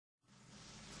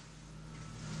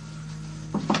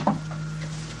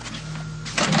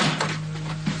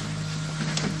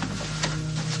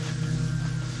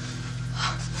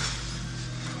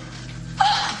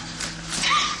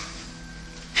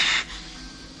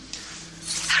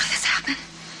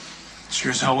Sure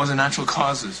as hell wasn't natural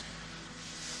causes.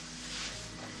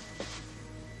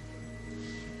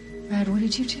 Brad, what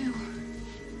did you do?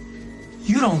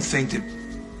 You don't think that...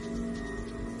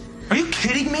 Are you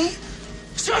kidding me?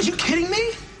 Sir, are you kidding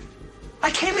me? I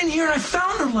came in here and I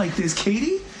found her like this,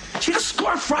 Katie. She had a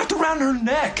scarf wrapped around her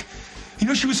neck. You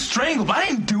know, she was strangled, but I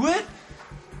didn't do it.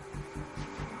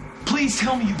 Please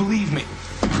tell me you believe me.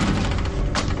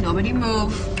 Nobody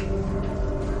move.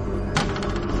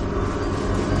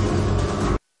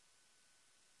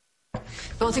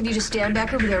 Both of you just stand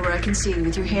back over there where I can see you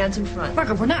with your hands in front.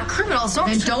 Margo, we're not criminals.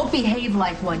 Then don't behave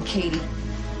like one, Katie.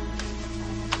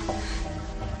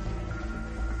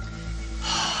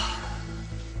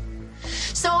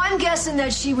 So I'm guessing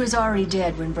that she was already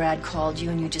dead when Brad called you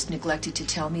and you just neglected to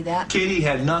tell me that? Katie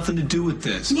had nothing to do with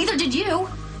this. Neither did you.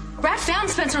 Brad found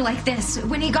Spencer like this.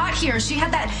 When he got here, she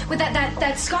had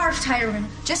that scarf tied around.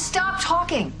 Just stop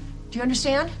talking. Do you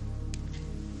understand?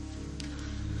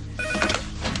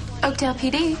 Oakdale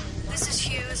PD. This is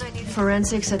Hughes. I need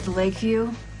forensics at the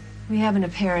Lakeview. We have an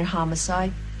apparent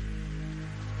homicide.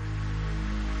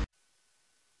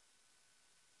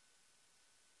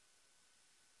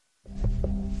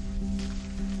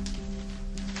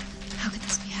 How could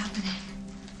this be happening?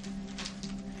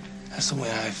 That's the way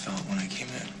I felt when I came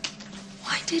in.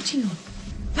 Why did you?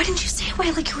 Why didn't you stay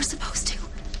away like you were supposed to?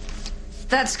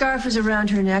 That scarf was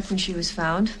around her neck when she was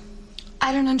found.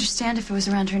 I don't understand. If it was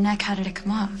around her neck, how did it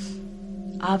come off?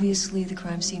 Obviously, the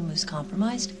crime scene was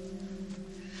compromised.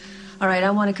 All right,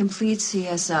 I want a complete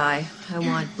CSI. I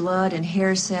want blood and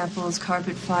hair samples,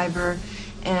 carpet fiber,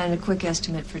 and a quick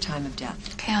estimate for time of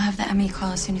death. Okay, I'll have the ME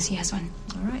call as soon as he has one.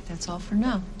 All right, that's all for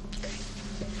now.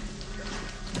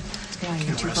 Yeah,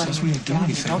 you two arrest us. We didn't do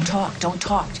anything. Don't talk. Don't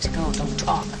talk. Just go. Don't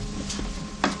talk.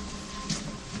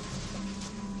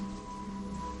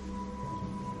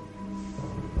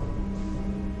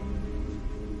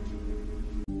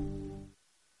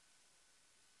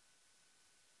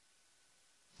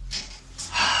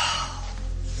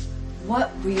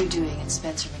 What were you doing in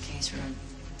Spencer McKay's room?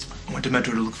 I went to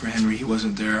Metro to look for Henry. He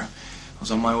wasn't there. I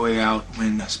was on my way out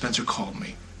when Spencer called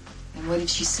me. And what did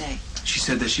she say? She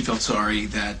said that she felt sorry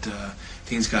that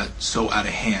things got so out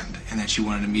of hand and that she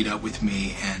wanted to meet up with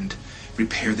me and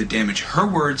repair the damage. Her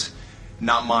words,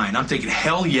 not mine. I'm thinking,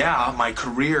 hell yeah, my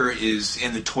career is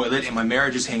in the toilet and my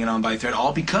marriage is hanging on by a thread,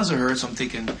 all because of her. So I'm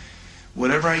thinking,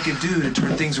 whatever I can do to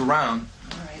turn things around.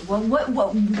 All right,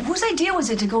 well, whose idea was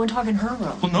it to go and talk in her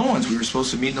room? Well, no one's. We were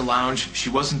supposed to meet in the lounge. She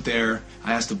wasn't there.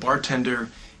 I asked the bartender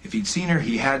if he'd seen her.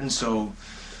 He hadn't, so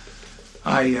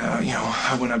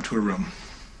I went up to her room.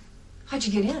 How'd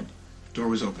you get in? Door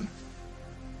was open.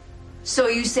 So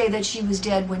you say that she was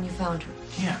dead when you found her?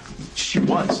 Yeah, she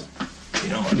was. You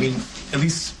know, I mean, at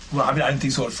least, well, I didn't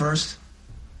think so at first.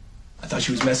 I thought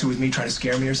she was messing with me, trying to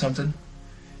scare me or something.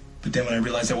 But then when I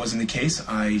realized that wasn't the case,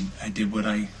 I did what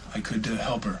I could to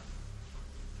help her.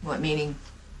 What, meaning?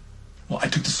 Well, I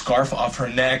took the scarf off her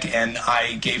neck and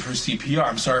I gave her CPR.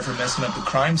 I'm sorry for messing up the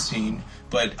crime scene,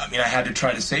 but, I mean, I had to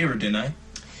try to save her, didn't I?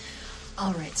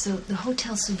 All right, so the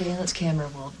hotel surveillance camera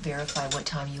will verify what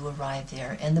time you arrived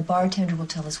there, and the bartender will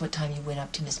tell us what time you went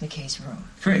up to Miss McKay's room.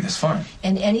 Great, that's fine.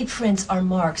 And any prints or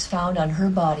marks found on her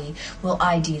body will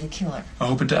ID the killer. I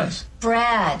hope it does.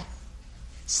 Brad,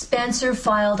 Spencer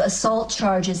filed assault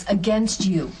charges against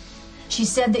you. She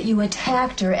said that you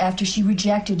attacked her after she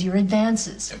rejected your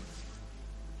advances.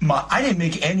 Ma, I didn't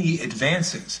make any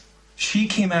advances. She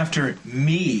came after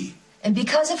me. And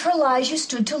because of her lies, you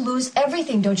stood to lose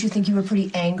everything. Don't you think you were pretty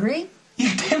angry?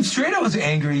 Yeah, damn straight I was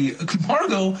angry.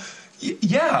 Margo,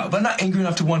 yeah, but not angry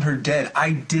enough to want her dead.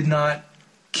 I did not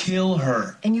kill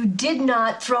her. And you did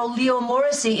not throw Leo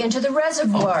Morrissey into the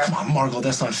reservoir. Oh, come on, Margo,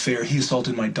 that's not fair. He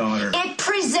assaulted my daughter. It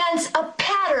presents a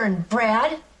pattern,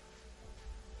 Brad.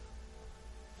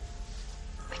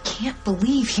 I can't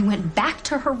believe he went back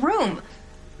to her room.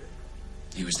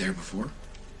 He was there before?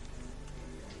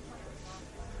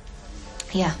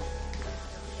 Yeah.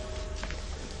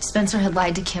 Spencer had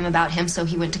lied to Kim about him, so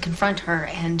he went to confront her,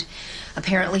 and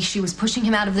apparently she was pushing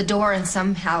him out of the door, and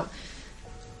somehow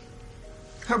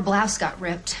her blouse got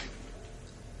ripped.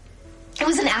 It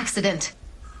was an accident.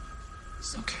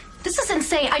 It's okay. This is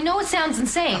insane. I know it sounds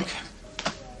insane.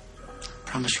 Okay.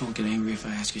 Promise you won't get angry if I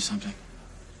ask you something.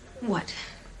 What?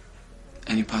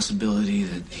 Any possibility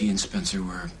that he and Spencer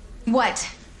were... What?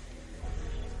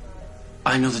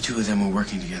 I know the two of them were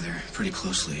working together pretty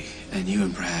closely, and you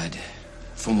and Brad,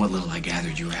 from what little I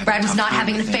gathered, you were having Brad was tough not time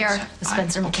having an with affair things. with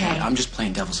Spencer McKay. Okay, I'm just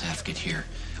playing devil's advocate here.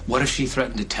 What if she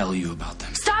threatened to tell you about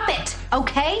them? Stop it,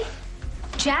 okay?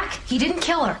 Jack, he didn't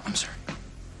kill her. I'm sorry.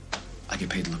 I get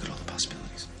paid to look at all the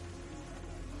possibilities.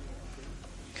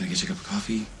 Can I get you a cup of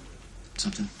coffee?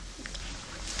 Something?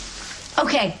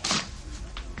 Okay.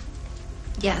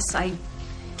 Yes, I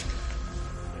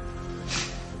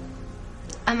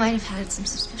might have had some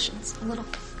suspicions, a little.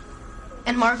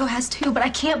 And Margo has too, but I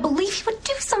can't believe he would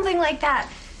do something like that.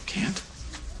 Can't?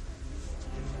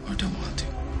 Or don't want to?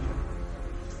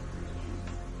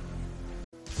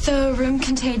 The room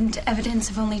contained evidence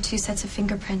of only 2 sets of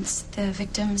fingerprints, the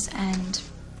victim's and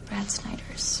Brad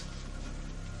Snyder's.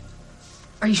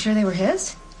 Are you sure they were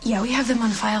his? Yeah, we have them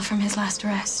on file from his last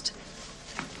arrest.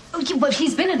 Okay, but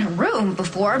he's been in her room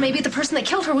before. Maybe the person that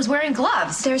killed her was wearing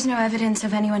gloves. There's no evidence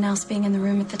of anyone else being in the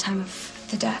room at the time of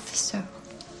the death, so...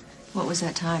 What was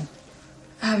that time?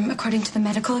 According to the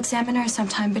medical examiner,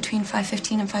 sometime between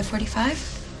 5:15 and 5:45.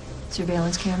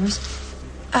 Surveillance cameras?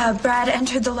 Brad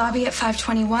entered the lobby at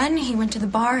 5:21. He went to the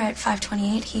bar at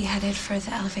 5:28. He headed for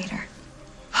the elevator.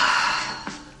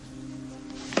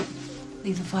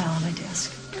 Leave the file on my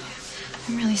desk.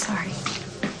 I'm really sorry.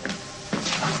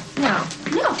 No.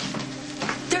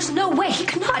 There's no way he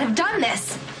could not have done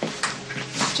this.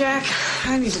 Jack,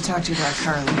 I need to talk to you about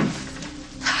Carly.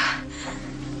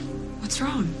 What's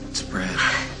wrong? It's Brad.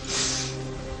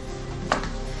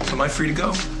 Am I free to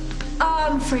go?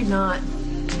 I'm afraid not.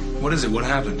 What is it? What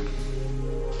happened?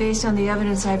 Based on the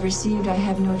evidence I've received, I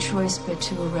have no choice but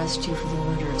to arrest you for the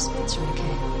murder of Spencer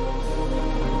McKay.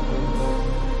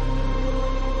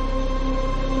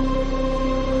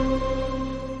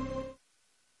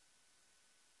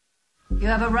 You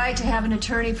have a right to have an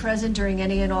attorney present during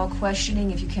any and all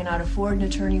questioning. If you cannot afford an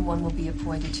attorney, one will be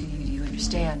appointed to you. Do you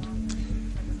understand?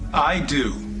 I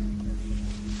do.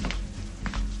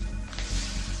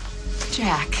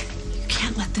 Jack, you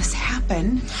can't let this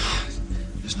happen.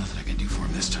 There's nothing I can do for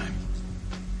him this time.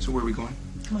 So where are we going?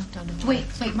 Come on, down to the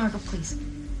Wait, Margo, please.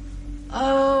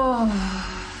 Oh,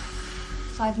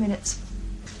 5 minutes.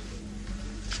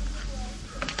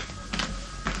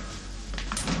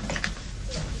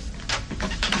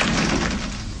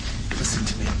 Listen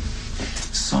to me.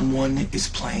 Someone is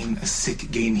playing a sick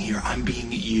game here. I'm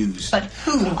being used. But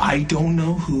who? I don't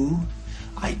know who.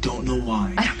 I don't know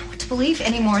why. I don't know what to believe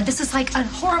anymore. This is like a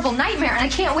horrible nightmare, and I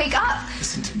can't wake up.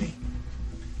 Listen to me.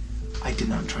 I did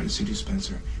not try to seduce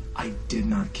Spencer. I did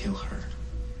not kill her.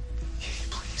 Katie,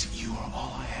 please, you are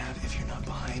all I have. If you're not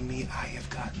behind me, I have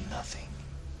got nothing.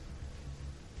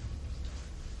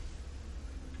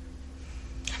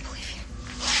 I believe you.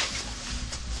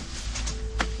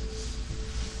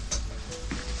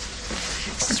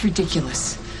 This is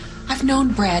ridiculous. I've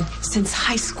known Brad since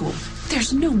high school.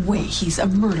 There's no way he's a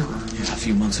murderer. Yeah, a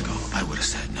few months ago, I would have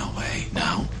said no way.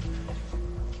 Now,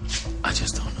 I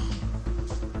just don't know.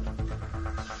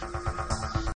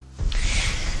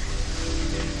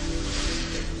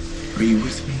 Are you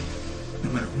with me? No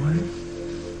matter what?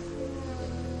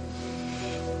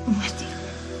 I'm with you.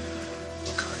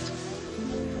 Good.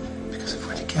 Because if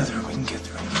we're together, we can get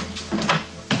through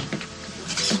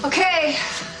it. Okay,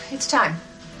 it's time.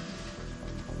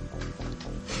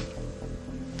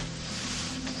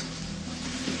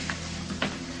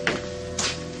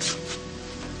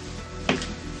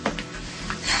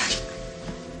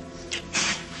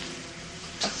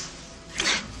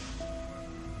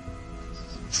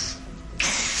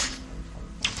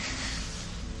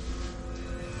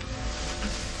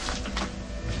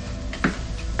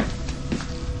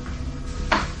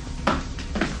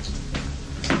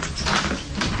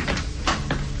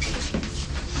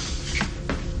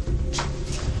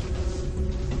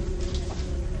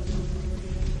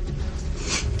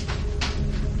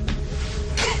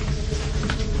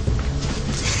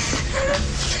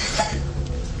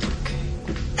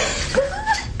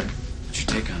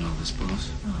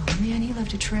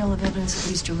 A trail of evidence that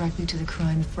leads directly to the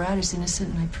crime. If Brad is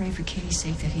innocent, and I pray for Katie's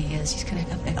sake that he is, he's gonna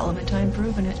have a hell of a time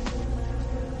proving it.